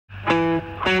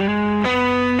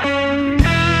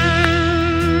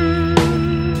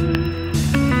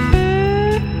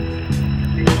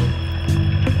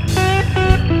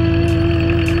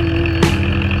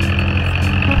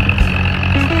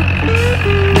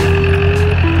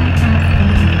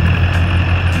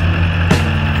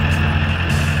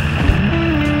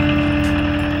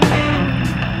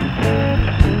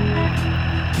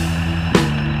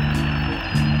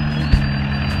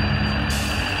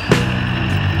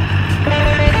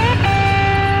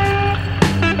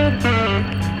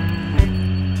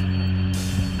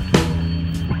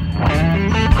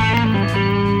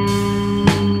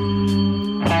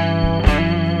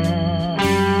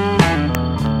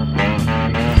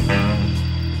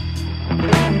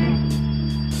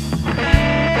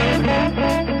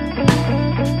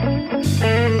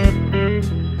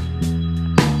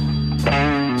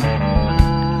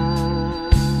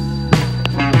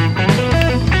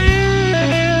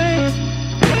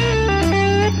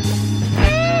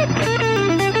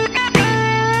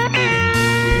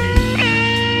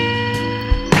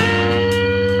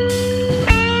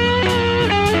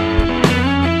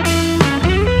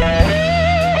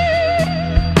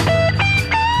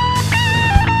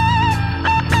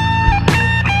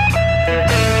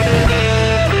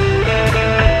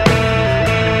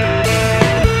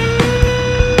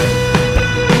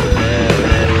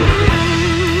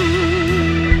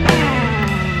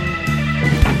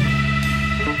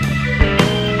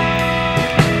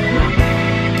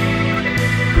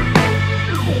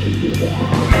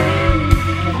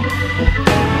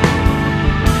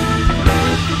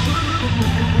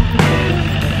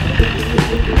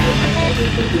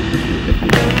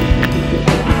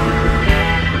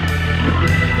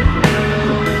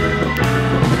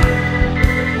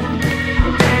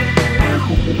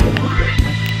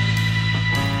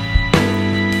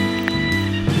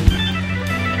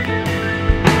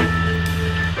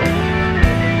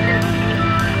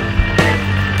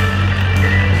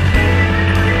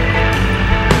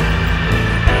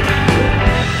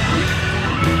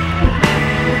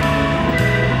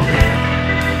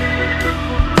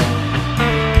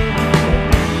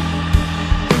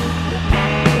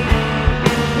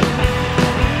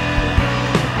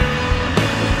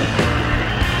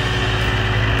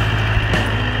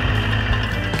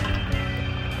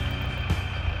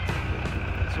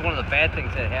One of the bad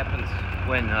things that happens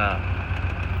when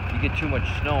you get too much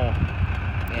snow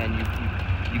and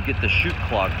you get the chute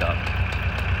clogged up.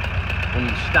 When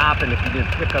you stop, and if you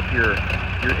didn't pick up your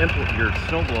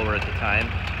snowblower at the time,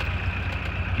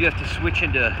 you have to switch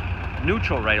into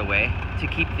neutral right away to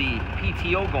keep the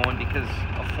PTO going, because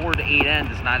a 4 to 8N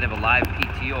does not have a live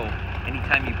PTO.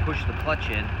 Anytime you push the clutch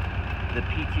in, the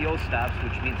PTO stops,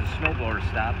 which means the snowblower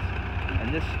stops,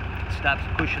 and this stops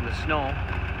pushing the snow,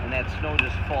 and that snow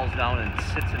just falls down and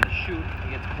sits in the chute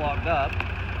and gets clogged up.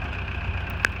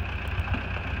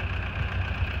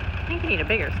 I think you need a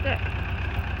bigger stick.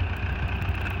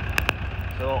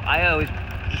 So I always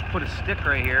just put a stick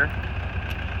right here,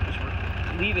 just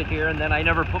leave it here, and then I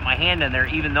never put my hand in there,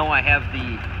 even though I have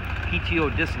the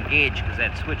PTO disengaged, because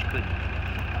that switch could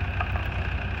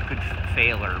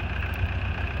fail or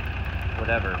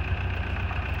whatever.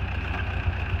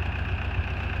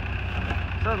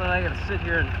 So then I gotta sit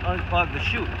here and unclog the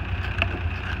chute.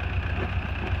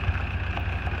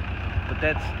 But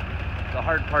that's the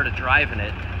hard part of driving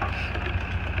it,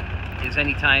 is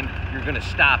anytime you're gonna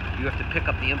stop, you have to pick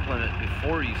up the implement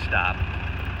before you stop,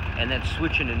 and then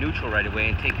switch into neutral right away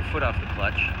and take your foot off the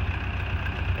clutch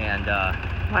and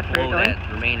blow that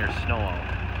remainder snow out.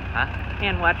 Huh?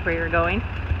 And watch where you're going.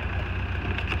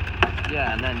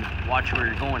 Yeah, and then watch where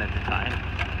you're going at the time.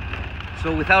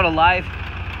 So without a live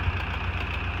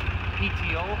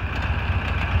PTO,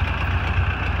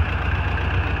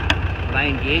 when I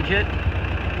engage it,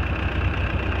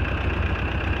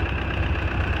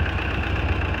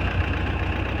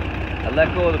 I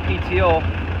let go of the PTO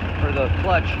for the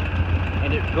clutch,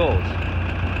 and it goes.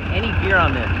 Any gear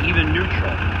I'm in, even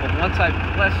neutral, but once I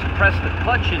press the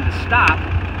clutch in to stop,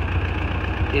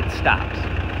 it stops.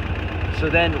 So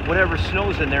then whatever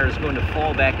snow's in there is going to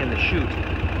fall back in the chute,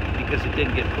 because it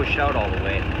didn't get pushed out all the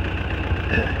way.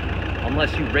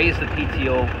 Unless you raise the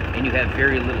PTO and you have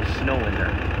very little snow in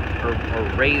there, or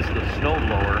raise the snow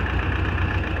blower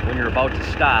when you're about to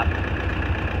stop,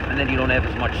 and then you don't have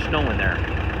as much snow in there.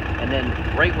 And then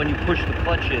right when you push the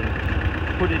clutch in,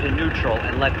 put it in neutral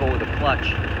and let go of the clutch,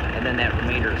 and then that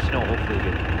remainder of snow hopefully will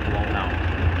get blown out.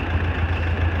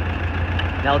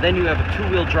 Now then you have a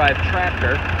two-wheel drive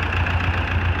tractor,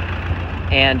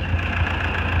 and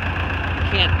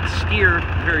you can't steer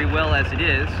very well as it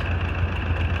is.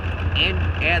 and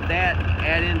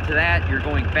add into that, you're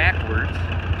going backwards.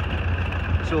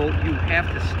 So you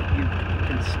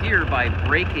can steer by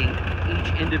braking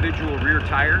each individual rear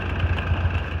tire.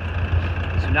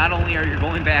 So not only are you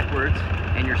going backwards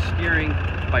and you're steering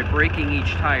by braking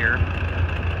each tire,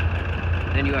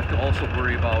 then you have to also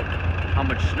worry about how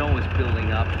much snow is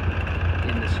building up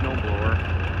in the snowblower,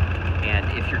 and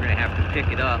if you're going to have to pick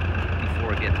it up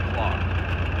before it gets clogged.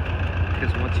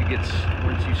 Because once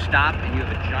you stop and you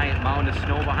have a giant mound of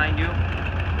snow behind you, the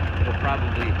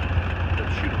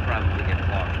chute will probably get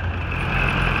clogged.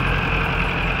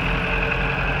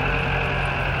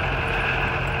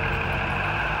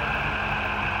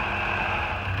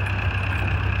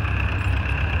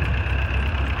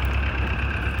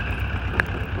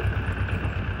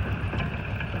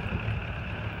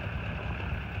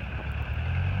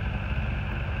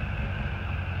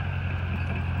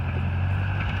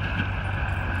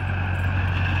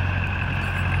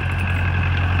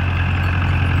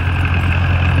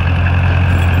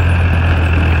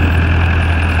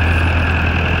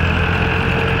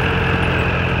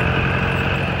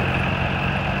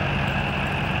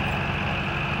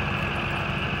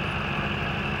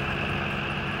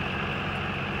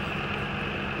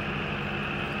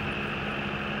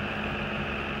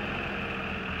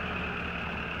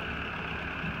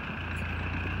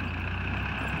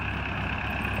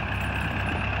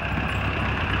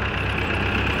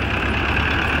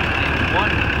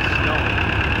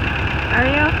 Are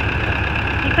you?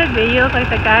 You could be. You look like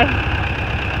the guy.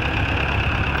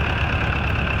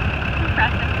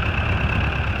 Impressive.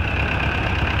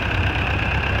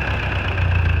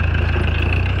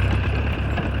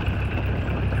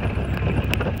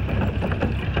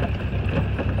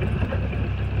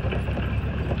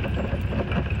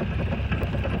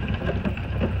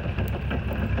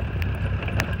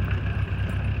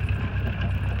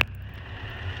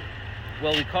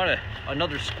 Well, we caught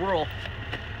another squirrel.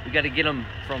 We got to get him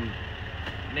from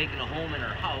making a home in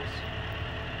our house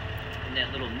in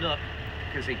that little nook,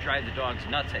 because they drive the dogs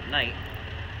nuts at night.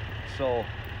 So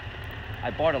I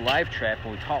bought a live trap,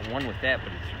 and we caught one with that,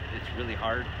 but it's really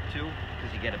hard to,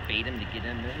 because you got to bait him to get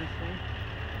into this thing.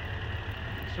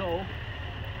 So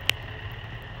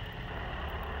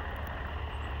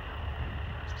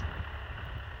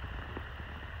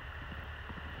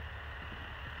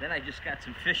then I just got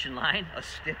some fishing line, a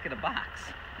stick, and a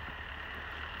box.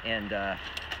 And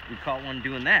we caught one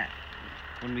doing that.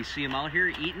 When we see them out here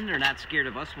eating, they're not scared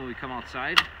of us when we come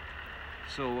outside.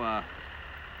 So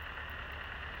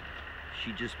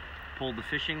she just pulled the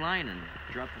fishing line and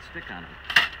dropped the stick on him.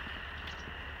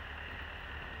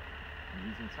 And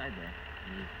he's inside there.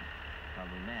 And he's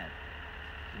probably mad.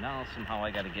 So now somehow I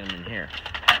got to get him in here.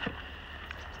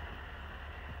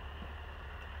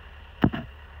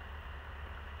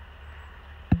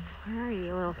 Where are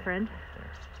you, little friend?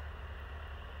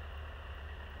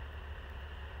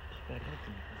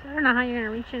 So I don't know how you're going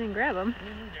to reach in and grab him.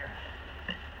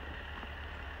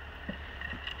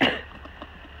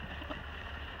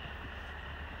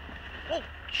 Oh,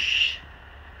 shh.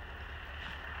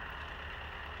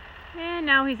 And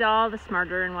now he's all the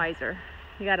smarter and wiser.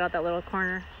 He got out that little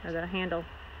corner, or the handle.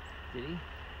 Did he?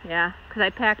 Yeah, because I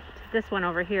packed this one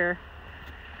over here.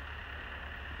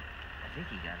 I think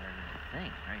he got out of the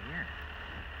thing right here.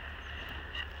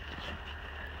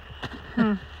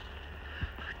 Hmm.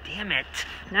 Damn it.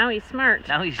 Now he's smart.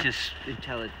 Now he's just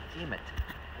intelligent. Damn it.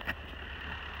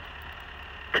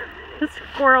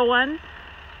 Squirrel 1,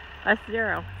 us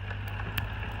 0.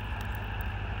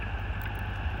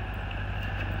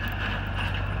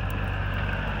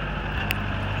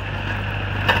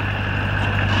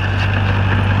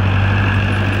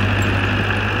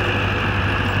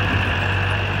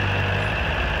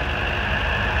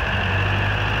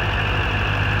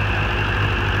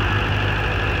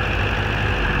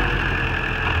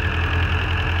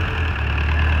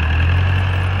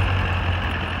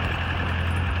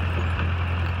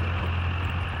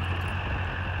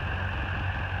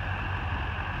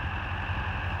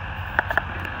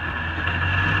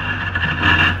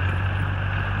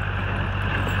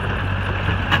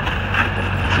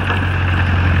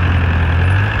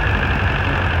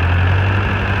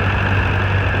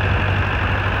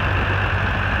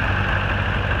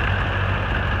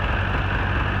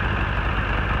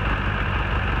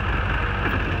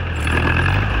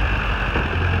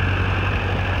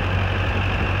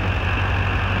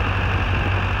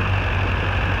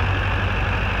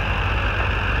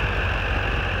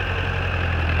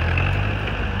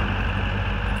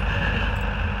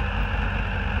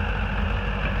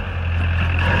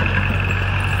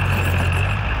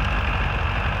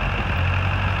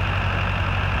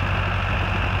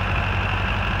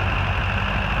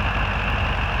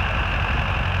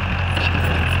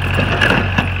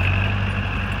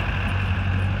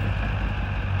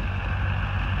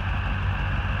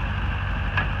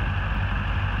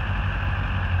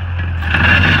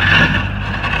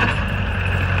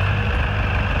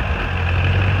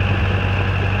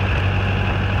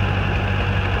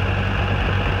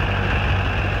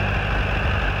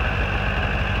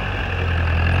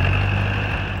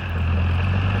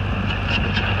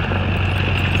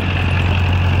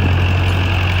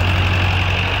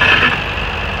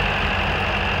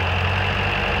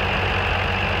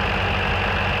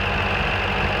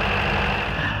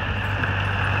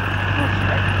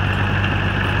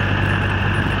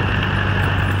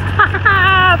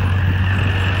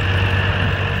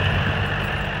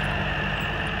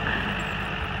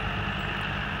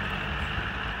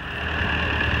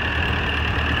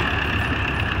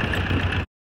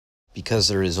 Because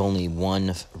there is only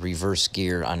one reverse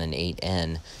gear on an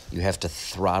 8N, you have to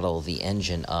throttle the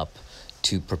engine up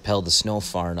to propel the snow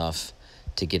far enough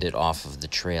to get it off of the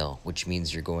trail, which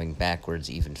means you're going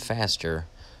backwards even faster.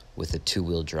 With a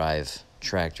 2-wheel drive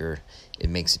tractor, it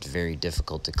makes it very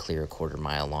difficult to clear a 1/4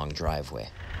 mile long driveway.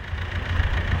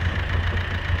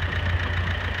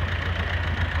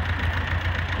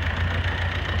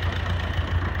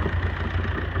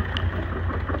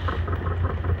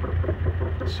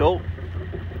 So,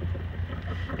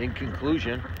 in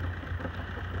conclusion,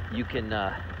 you can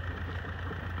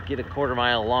get a 1/4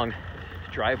 mile long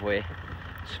driveway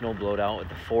snow blowed out with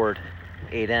the Ford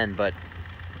 8N, but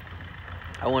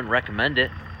I wouldn't recommend it.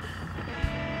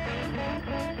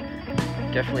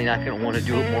 Definitely not going to want to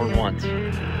do it more than once.